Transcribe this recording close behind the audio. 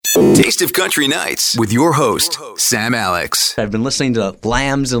Taste of Country Nights with your host, Sam Alex. I've been listening to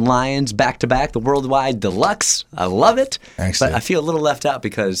Lambs and Lions back to back, the Worldwide Deluxe. I love it. Thanks, but dude. I feel a little left out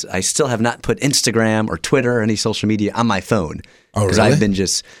because I still have not put Instagram or Twitter or any social media on my phone. Oh, Because really? I've been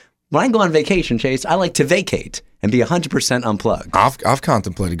when I go on vacation, Chase, I like to vacate and be 100% unplugged. I've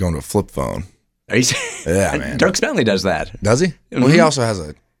contemplated going to a flip phone. Are you Yeah, man. Dirk Bentley does that. Does he? Well, he also has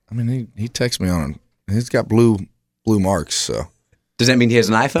he texts me on he's got blue marks, so Does that mean he has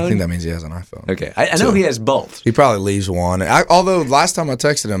an I iPhone? think that means he has an iPhone. Okay. I know he has both. He probably leaves one. Although last time I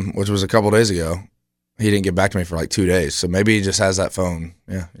texted him, which was a couple days ago, he didn't get back to me for like 2 days. So maybe he just has that phone.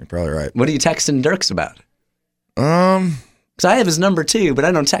 Yeah, you're probably right. What are you texting Dirks about? Um, Because I have his number too, but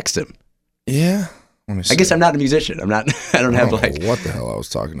I don't text him. yeah. Let me see. I guess I'm not a musician. I don't I have don't know like what the hell I was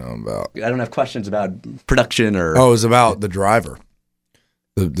talking to him about. I don't have questions about production or Oh, it was about The Driver.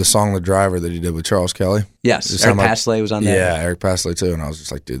 The song The Driver that he did with Charles Kelly. yes. Does it Eric sound like- Pasley was on there. Yeah, Eric Pasley too. And I was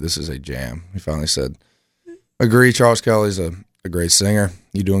just like, dude, this is a jam. He finally said, agree, Charles Kelly's a great singer.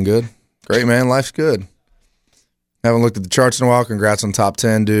 You doing good? Great, man. Life's good. Haven't looked at the charts in a while. Congrats on top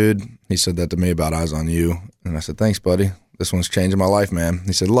 10, dude. He said that to me about Eyes on You. And I said, thanks, buddy. This one's changing my life, man.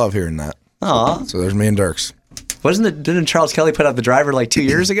 He said, love hearing that. Aw. So there's me and Dirks. Didn't Charles Kelly put out The Driver like 2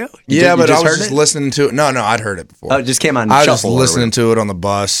 years ago? Yeah, but I was heard just it? listening to it. No, I'd heard it before. Oh, it just came on I was just shuffle or listening whatever. to it on the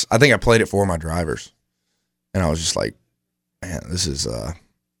bus. I think I played it for my drivers. And I was just like, man, this is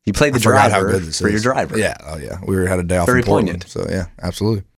You played The I forgot how Driver good this for is. your driver. Yeah, oh yeah. We had a day off Very in Portland. poignant. So yeah, absolutely.